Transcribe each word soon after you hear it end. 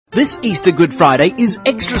This Easter Good Friday is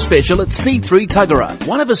extra special at C3 Tuggerah.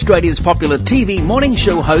 One of Australia's popular TV morning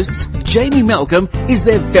show hosts, Jamie Malcolm, is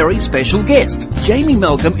their very special guest. Jamie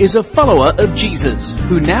Malcolm is a follower of Jesus,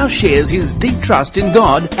 who now shares his deep trust in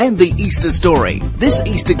God and the Easter story. This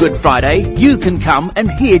Easter Good Friday, you can come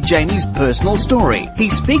and hear Jamie's personal story. He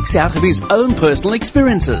speaks out of his own personal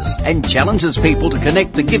experiences and challenges people to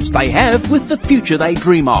connect the gifts they have with the future they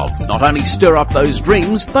dream of. Not only stir up those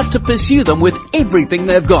dreams, but to pursue them with everything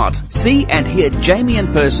they've got. See and hear Jamie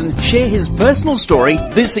in person share his personal story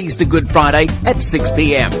this Easter Good Friday at 6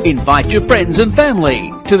 p.m. Invite your friends and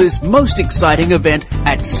family to this most exciting event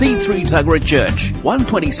at C3 Tuggerah Church,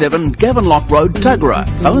 127 Gavenlock Road, Tuggerah.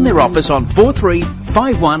 Phone their office on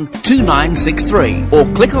 43512963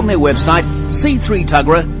 or click on their website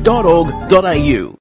c3tuggerah.org.au.